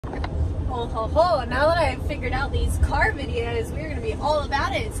ho ho ho, now that I've figured out these car videos, we're going to be all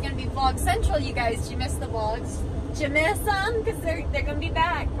about it. It's going to be Vlog Central, you guys. Do you miss the vlogs? Do you miss them? Because they're going to be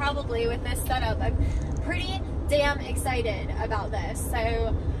back, probably, with this setup. I'm pretty damn excited about this.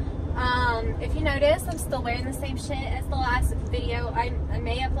 So, if you notice, I'm still wearing the same shit as the last video. I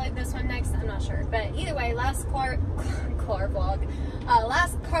may upload this one next, I'm not sure. But either way, last car vlog.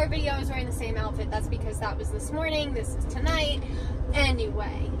 Last car video I was wearing the same outfit. That's because that was this morning. This is tonight.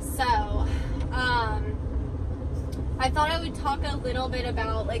 Anyway, so I thought I would talk a little bit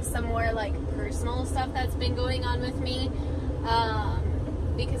about like some more like personal stuff that's been going on with me.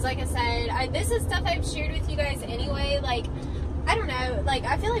 Because like I said, this is stuff I've shared with you guys anyway. Like, I don't know, like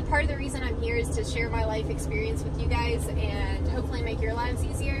I feel like part of the reason I'm here is to share my life experience with you guys and hopefully make your lives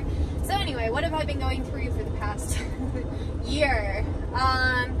easier. So anyway, what have I been going through for the past year?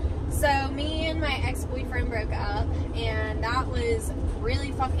 So me and my ex-boyfriend broke up, and that was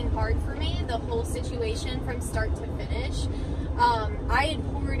really fucking hard for me, the whole situation from start to finish. I had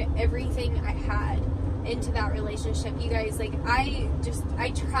poured everything I had into that relationship, you guys. Like, I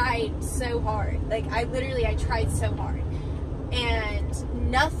tried so hard. Like, I tried so hard, and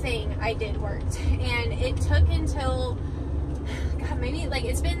nothing I did worked. And it took until, God, maybe, like,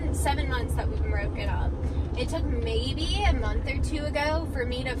 it's been 7 months that we've been broken up. It took maybe a month or two ago for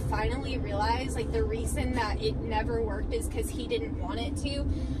me to finally realize, like, the reason that it never worked is because he didn't want it to.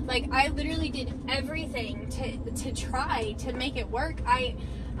 Like, I literally did everything to try to make it work. I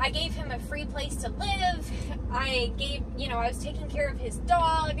gave him a free place to live. I was taking care of his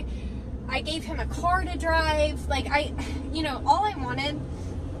dog. I gave him a car to drive. Like, all I wanted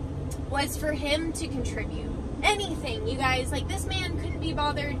was for him to contribute. Anything, you guys. Like, this man couldn't be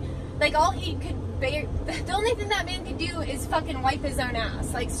bothered. Like, all he could bear, the only thing that man could do is fucking wipe his own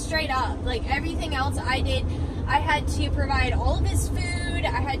ass. Like, straight up. Like, everything else I did, I had to provide all of his food.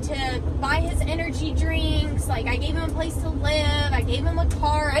 I had to buy his energy drinks. Like, I gave him a place to live. I gave him a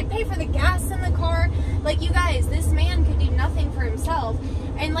car. I'd pay for the gas in the car. Like, you guys, this man could do nothing for himself.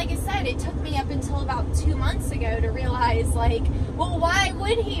 And like I said, it took me up until about 2 months ago to realize, like, well, why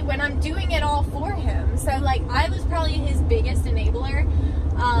would he when I'm doing it all for him? So, like, I was probably his biggest enabler.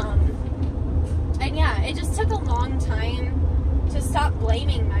 And yeah, it just took a long time to stop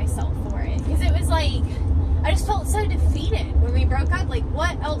blaming myself for it. Because it was like, I just felt so defeated when we broke up. Like,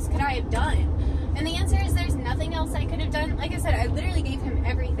 what else could I have done? And the answer is there's nothing else I could have done. Like I said, I literally gave him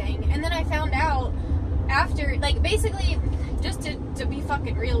everything. And then I found out after, like, basically, just to be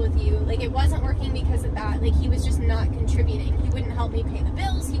fucking real with you, like, it wasn't working because of that. Like, he was just not contributing. He wouldn't help me pay the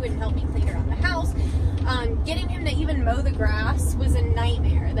bills. He wouldn't help me clean around the house. Getting him to even mow the grass was a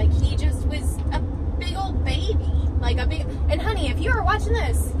nightmare. Like, he just was a big old baby. Like, and honey, if you are watching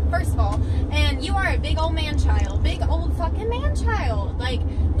this, first of all, and you are a big old man-child, big old fucking man-child, like,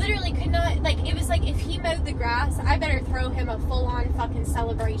 literally could not, like, it was like, if he mowed the grass, I better throw him a full-on fucking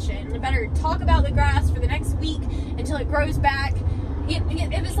celebration. I better talk about the grass for the next week until it grows back.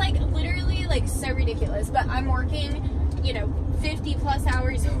 It was, like, literally, like, so ridiculous. But I'm working, 50 plus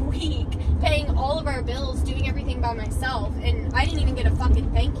hours a week, paying all of our bills, doing everything by myself, and I didn't even get a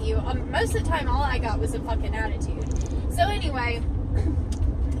fucking thank you. Most of the time, all I got was a fucking attitude. So anyway,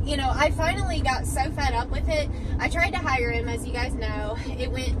 I finally got so fed up with it. I tried to hire him, as you guys know.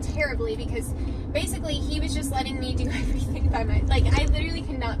 It went terribly because basically he was just letting me do everything by like, I literally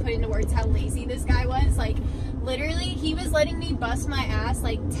could not put into words how lazy this guy was. Like, literally, he was letting me bust my ass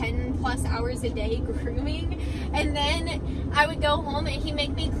like 10 plus hours a day grooming, and then I would go home and he'd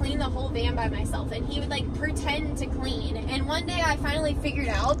make me clean the whole van by myself, and he would like pretend to clean. And one day I finally figured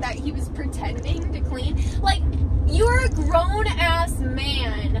out that he was pretending to clean. Like, you're a grown ass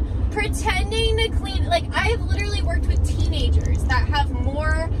man pretending to clean. Like, I have literally worked with teenagers that have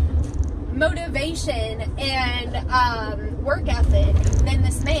more motivation and work ethic than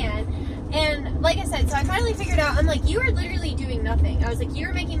this man. And like I said, so I finally figured out, I'm like, you are literally doing nothing. I was like,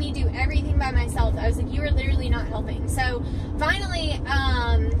 you're making me do everything by myself. I was like, you are literally not helping. So finally,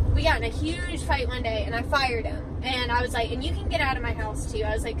 we got in a huge fight one day, and I fired him. And I was like, and you can get out of my house too.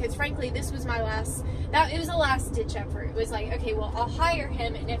 I was like, because frankly, this was my last, it was a last ditch effort. It was like, okay, well, I'll hire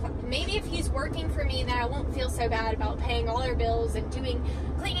him, and maybe if he's working for me, then I won't feel so bad about paying all our bills and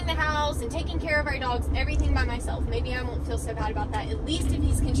cleaning the house and taking care of our dogs, everything by myself. Maybe I won't feel so bad about that, at least if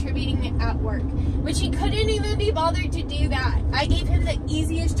he's contributing at work, which he couldn't even be bothered to do that. I gave him the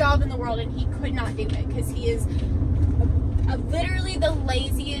easiest job in the world, and he could not do it because he is literally the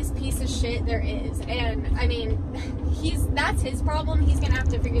laziest piece piece of shit there is. And I mean, that's his problem. He's gonna have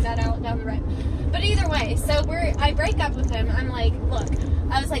to figure that out down the road. But either way, so I break up with him. I'm like, look,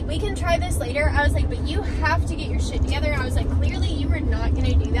 I was like, we can try this later. I was like, but you have to get your shit together. I was like, clearly you were not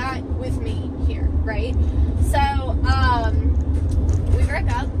gonna do that with me here, right? So we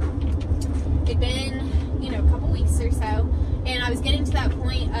broke up. It'd been, you know, a couple weeks or so, and I was getting to that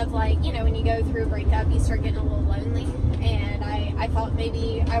point of, like, you know, when you go through a breakup, you start getting a little lonely, and I thought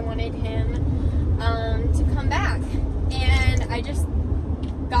maybe I wanted him to come back, and I just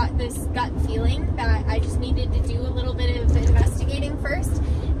got this gut feeling that I just needed to do a little bit of investigating first,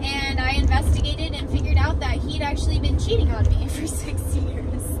 and I investigated and figured out that he'd actually been cheating on me for 6 years.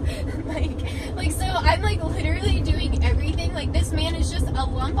 like so I'm like literally doing everything. Like, this man is just a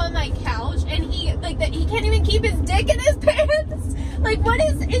lump on my couch, and he can't even keep his dick in his pants. Like, what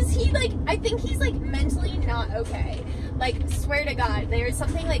is he, like, I think he's like mentally not okay. Like, swear to God, there's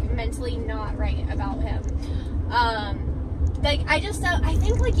something like mentally not right about him. Like, I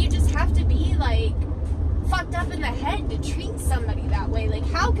think like you just have to be like fucked up in the head to treat somebody that way. Like,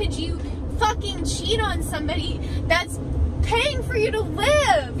 how could you fucking cheat on somebody that's paying for you to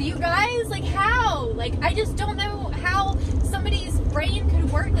live, you guys? Like, how? Like, I just don't know how somebody's brain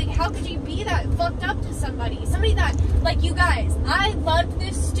could work. Like, how could you be that fucked up to somebody that, like, you guys, I loved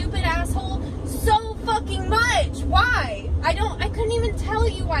this stupid asshole so fucking much. Why? I couldn't even tell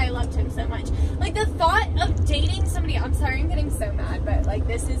you why I loved him so much. Like, the thought of dating somebody, I'm sorry, I'm getting so mad, but like,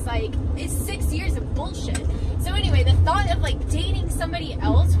 this is like, it's 6 years of bullshit. So anyway, the thought of like dating somebody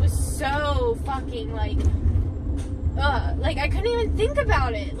else was so fucking like I couldn't even think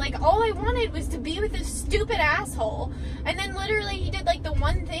about it. Like, all I wanted was to be with this stupid asshole, and then literally he did like the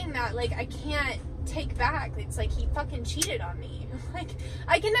one thing that like I can't take back. It's like he fucking cheated on me. Like,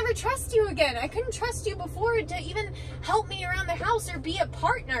 I can never trust you again. I couldn't trust you before to even help me around the house or be a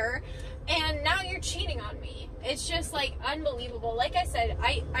partner, and now you're cheating on me. It's just like unbelievable. Like I said,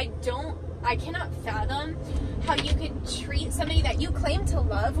 I cannot fathom how you could treat somebody that you claim to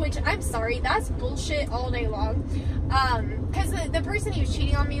love, which, I'm sorry, that's bullshit all day long. Because the person he was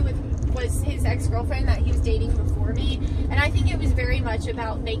cheating on me with was his ex-girlfriend that he was dating before me, and I think it was very much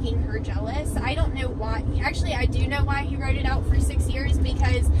about making her jealous. I don't know why. Actually, I do know why he wrote it out for 6 years,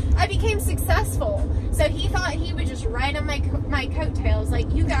 because I became successful. So he thought he would just ride on my coattails. Like,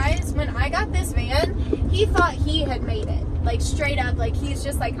 you guys, when I got this van, he thought he had made it. Like, straight up, like, he's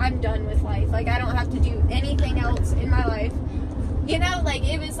just like, I'm done with life. Like, I don't have to do anything else in my life. You know, like,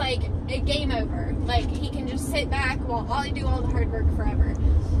 it was like a game over. Like, he can just sit back while I do all the hard work forever.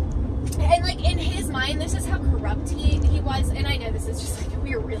 And like, in his mind, this is how corrupt he was. And I know this is just like,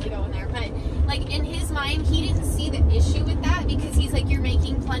 we're really going there, but like, in his mind, he didn't see the issue with that, because he's like, you're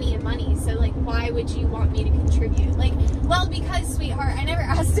making plenty of money, so like, why would you want me to contribute? Like, well, because, sweetheart, I never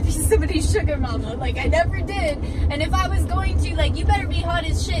asked to be somebody's sugar mama. Like, I never did. And if I was going to, like, you better be hot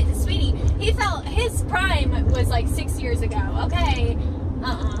as shit. Sweetie, he felt his prime was like 6 years ago. Okay.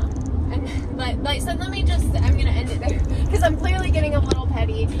 And like, so let me just, I'm gonna end it there, because I'm clearly getting a little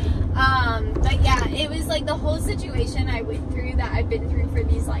petty. But yeah, it was like the whole situation I went through, that I've been through for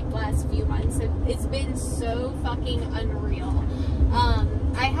these like last few months. It's been so fucking unreal.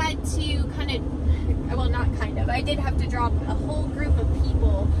 I had to I did have to drop a whole group of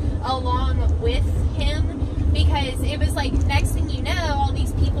people along with him, because it was like, next thing you know, all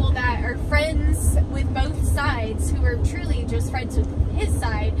these people that are friends with both sides, who are truly just friends with his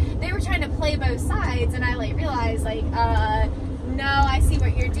side, they were trying to play both sides, and I like realized, like, no, I see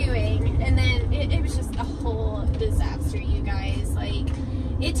what you're doing. And then it was just a whole disaster, you guys. Like,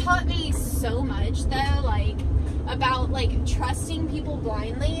 it taught me so much, though, like, about like trusting people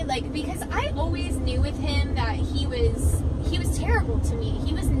blindly. Like, because I always knew with him that he was terrible to me.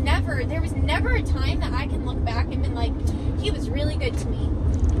 There was never a time that I can look back and be like, he was really good to me.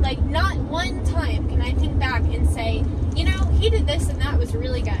 Like, not one time can I think back and say, you know, he did this and that was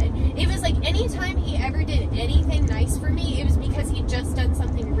really good. It was like, anytime he ever did anything nice for me, it was because he'd just done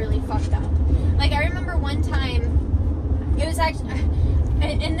something really fucked up. Like, I remember one time, it was actually,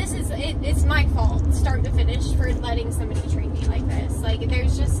 and this is, it's my fault, start to finish, for letting somebody treat me like this. Like,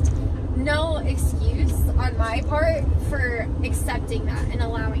 there's just no excuse on my part for accepting that and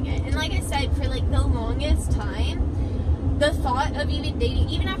allowing it. And like I said, for like the longest time, the thought of even dating,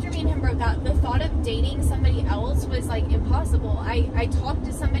 even after me and him broke up, the thought of dating somebody else was like impossible. I talked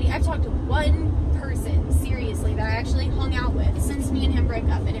to somebody, I've talked to one person, seriously, that I actually hung out with since me and him broke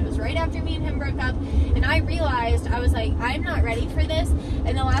up, and it was right after me and him broke up, and I realized, I was like, I'm not ready for this,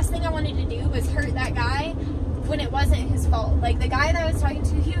 and the last thing I wanted to do was hurt that guy when it wasn't his fault. Like, the guy that I was talking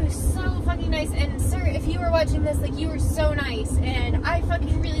to, he was so fucking nice, and sir, if you were watching this, like, you were so nice, and I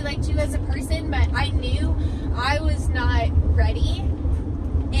fucking really liked you as a person, but I knew I was not ready,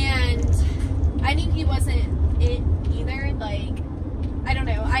 and I knew he wasn't it either. Like, I don't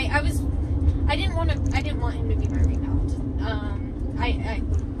know. I didn't want him to be my rebound.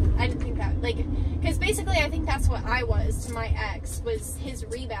 I didn't think that, like, because basically I think that's what I was to my ex, was his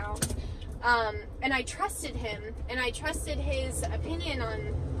rebound. And I trusted him, and I trusted his opinion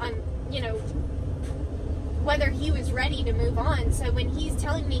on, you know, whether he was ready to move on. So when he's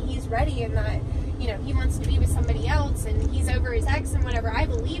telling me he's ready and that, you know, he wants to be with somebody else and he's over his ex and whatever, I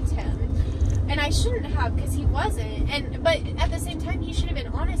believed him. And I shouldn't have, because he wasn't. But at the same time, he should have been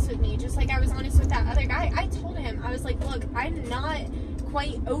honest with me, just like I was honest with that other guy. I told him, I was like, look, I'm not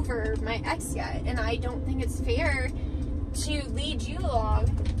quite over my ex yet, and I don't think it's fair to lead you along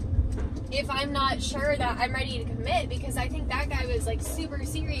if I'm not sure that I'm ready to commit, because I think that guy was like super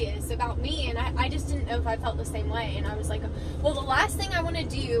serious about me, and I just didn't know if I felt the same way. And I was like, well, the last thing I want to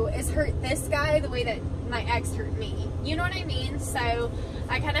do is hurt this guy the way that my ex hurt me. You know what I mean? So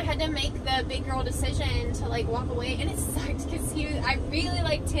I kind of had to make the big girl decision to like walk away, and it sucked because I really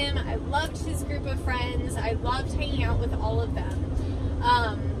liked him. I loved his group of friends. I loved hanging out with all of them.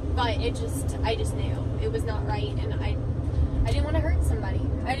 But I just knew it was not right, and I didn't want to hurt somebody.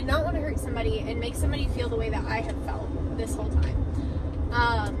 I did not want to hurt somebody and make somebody feel the way that I have felt this whole time.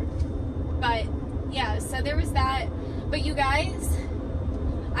 But yeah, so there was that. But you guys,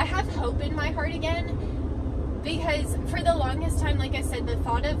 I have hope in my heart again, because for the longest time, like I said, the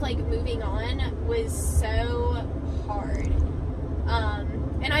thought of like moving on was so hard.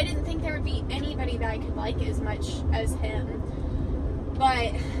 And I didn't think there would be anybody that I could like as much as him.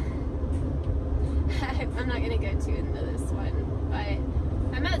 But I'm not gonna go too into this one, but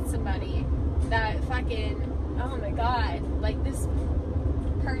I met somebody that fucking, oh my god, like this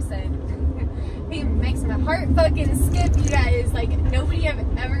person, he makes my heart fucking skip, you guys. Like, nobody I've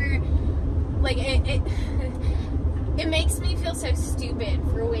ever, like, it makes me feel so stupid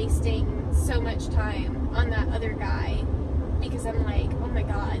for wasting so much time on that other guy, because I'm like, oh my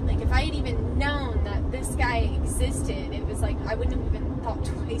god, like, if I had even known that this guy existed, it was like, I wouldn't have even thought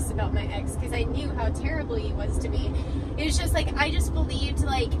twice about my ex, because I knew how terrible he was to me. It was just like, I just believed,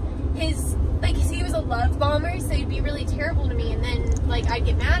 like, he was a love bomber, so he'd be really terrible to me, and then, like, I'd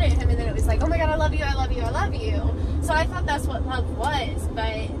get mad at him, and then it was like, oh my god, I love you, I love you, I love you. So I thought that's what love was,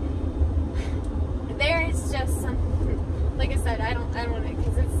 but there is just some, like I said, I don't want to,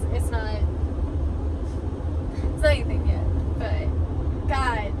 because it's not anything yet. But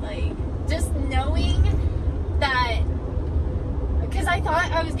God, like, just knowing that, because I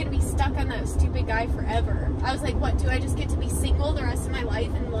thought I was going to be stuck on that stupid guy forever. I was like, what, do I just get to be single the rest of my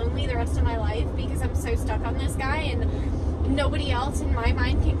life and lonely the rest of my life because I'm so stuck on this guy and nobody else in my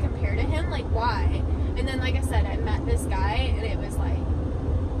mind can compare to him? Like, why? And then, like I said, I met this guy, and it was like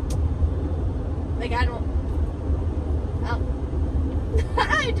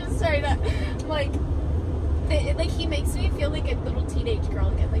I just started to, like, he makes me feel like a little teenage girl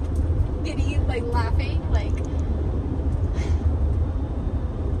again, like, giddy, like, laughing, like,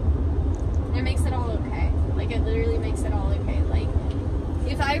 it makes it all okay. Like, it literally makes it all okay. Like,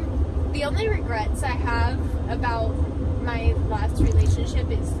 the only regrets I have about my last relationship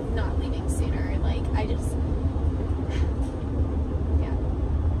is not leaving sooner. Like, I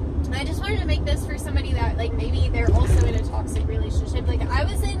just wanted to make this for somebody that, like, maybe they're also in a toxic relationship. Like, I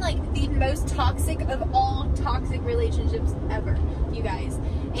was in, like, the most toxic of all toxic relationships ever, you guys.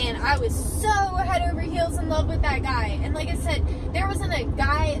 And I was so head over heels in love with that guy. And like I said, there wasn't a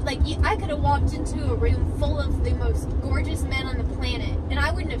guy, like, I could have walked into a room full of the most gorgeous men on the planet, and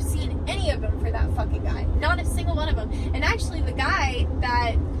I wouldn't have seen any of them for that fucking guy. Not a single one of them. And actually, the guy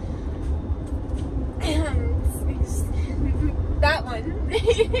that, that one,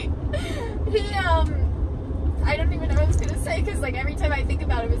 I don't even know what I was going to say, because, like, every time I think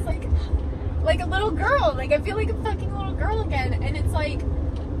about him, it's like a little girl. Like, I feel like a fucking little girl again. And it's like,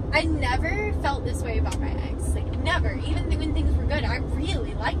 I never felt this way about my ex. Like, never. Even when things were good, I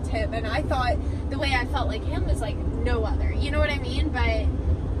really liked him, and I thought the way I felt like him was like no other. You know what I mean? But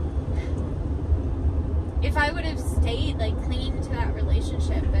if I would have stayed, like, clinging to that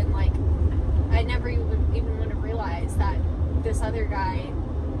relationship, then, like, I never even would have realized that this other guy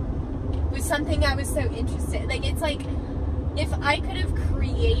was something I was so interested in. Like, it's like, if I could have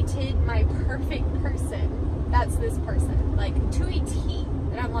created my perfect person, that's this person, like, to a T.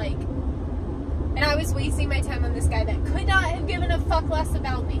 And I'm like, and I was wasting my time on this guy that could not have given a fuck less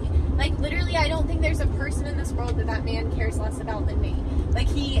about me. Like, literally, I don't think there's a person in this world that man cares less about than me. Like,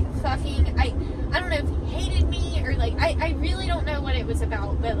 he fucking, I don't know if he hated me, or, like, I really don't know what it was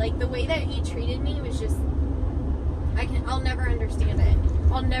about, but, like, the way that he treated me was just, I'll never understand it.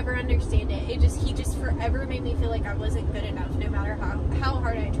 I'll never understand it. He just forever made me feel like I wasn't good enough, no matter how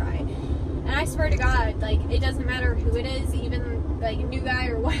hard I tried. And I swear to God, like, it doesn't matter who it is, even, like, a new guy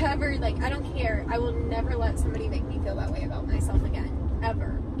or whatever, like, I don't care. I will never let somebody make me feel that way about myself again,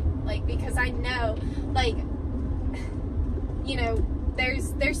 ever. Like, because I know, like, you know,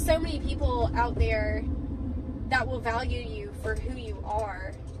 there's so many people out there that will value you for who you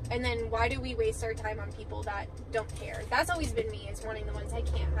are. And then why do we waste our time on people that don't care? That's always been me, is wanting the ones I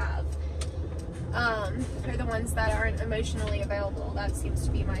can't have. Or the ones that aren't emotionally available. That seems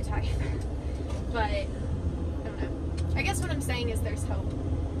to be my type. But, I don't know. I guess what I'm saying is there's hope.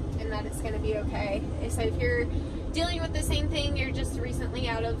 And that it's going to be okay. So if you're dealing with the same thing, you're just recently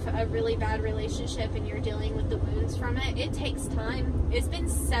out of a really bad relationship and you're dealing with the wounds from it, it takes time. It's been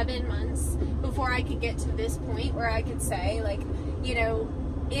 7 months before I could get to this point where I could say, like, you know,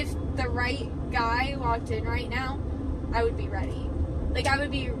 if the right guy walked in right now, I would be ready. Like, I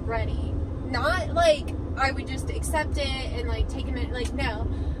would be ready. Not, like, I would just accept it and, like, take a minute. Like, no.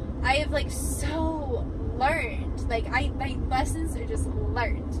 I have, like, so learned. Like, my lessons are just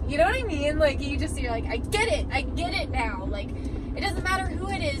learned. You know what I mean? Like, you're like, I get it now. Like, it doesn't matter who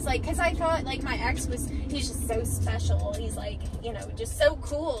it is. Like, because I thought, like, my ex he's just so special. He's, like, you know, just so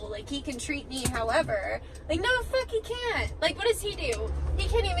cool. Like, he can treat me however. Like, no, fuck, he can't. Like, what does he do? He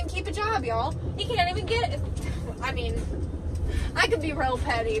can't even keep a job, y'all. He can't even get it. I mean, I could be real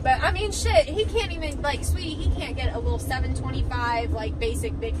petty, but I mean, shit, he can't even, like, sweetie, he can't get a little 725, like,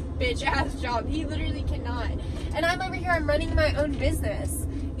 basic big bitch ass job. He literally cannot. And I'm over here, I'm running my own business,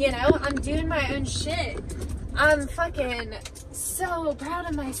 you know, I'm doing my own shit. I'm fucking so proud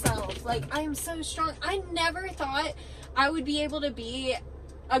of myself. Like, I'm so strong. I never thought I would be able to be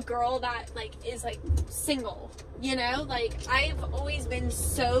a girl that, like, is, like, single, you know? Like, I've always been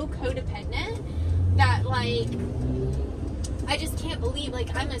so codependent that, like, I just can't believe,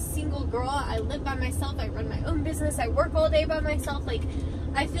 like, I'm a single girl. I live by myself. I run my own business. I work all day by myself. Like,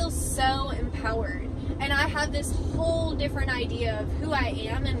 I feel so empowered. And I have this whole different idea of who I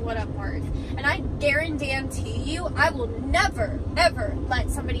am and what I'm worth. And I guarantee you, I will never, ever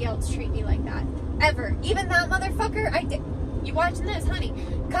let somebody else treat me like that. Ever. Even that motherfucker, I did. You watching this, honey?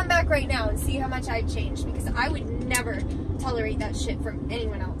 Come back right now and see how much I've changed. Because I would never tolerate that shit from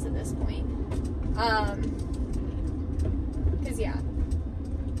anyone else at this point. Because, yeah.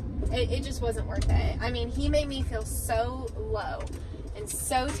 It just wasn't worth it. I mean, he made me feel so low and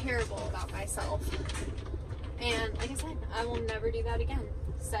so terrible about myself. And like I said, I will never do that again.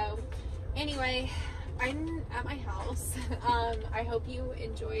 So, anyway, I'm at my house. I hope you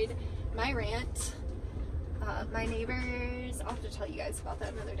enjoyed my rant. My neighbors, I'll have to tell you guys about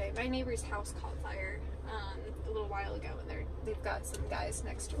that another day. My neighbor's house caught fire a little while ago, and they've got some guys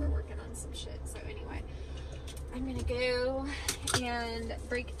next door working on some shit. So anyway, I'm gonna go and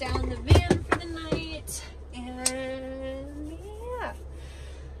break down the van for the night, and yeah.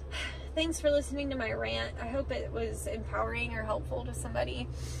 Thanks for listening to my rant. I hope it was empowering or helpful to somebody.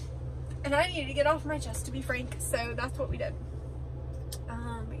 And I needed to get off my chest, to be frank, so that's what we did.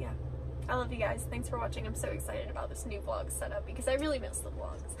 But yeah, I love you guys. Thanks for watching. I'm so excited about this new vlog setup because I really miss the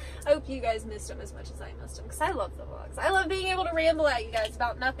vlogs. I hope you guys missed them as much as I missed them because I love the vlogs. I love being able to ramble at you guys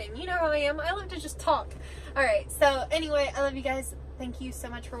about nothing. You know how I am. I love to just talk. Alright, so anyway, I love you guys. Thank you so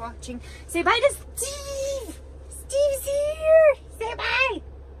much for watching. Say bye to Steve! Steve's here! Say bye!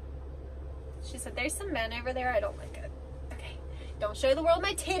 She said, there's some men over there. I don't like it. Okay. Don't show the world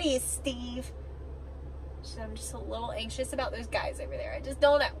my titties, Steve. She said, I'm just a little anxious about those guys over there. I just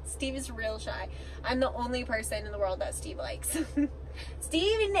don't know. Steve is real shy. I'm the only person in the world that Steve likes.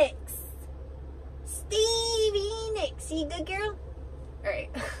 Stevie Nicks. Stevie Nicks. You good girl? Alright.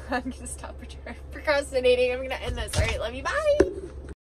 I'm going to stop procrastinating. I'm going to end this. Alright. Love you. Bye.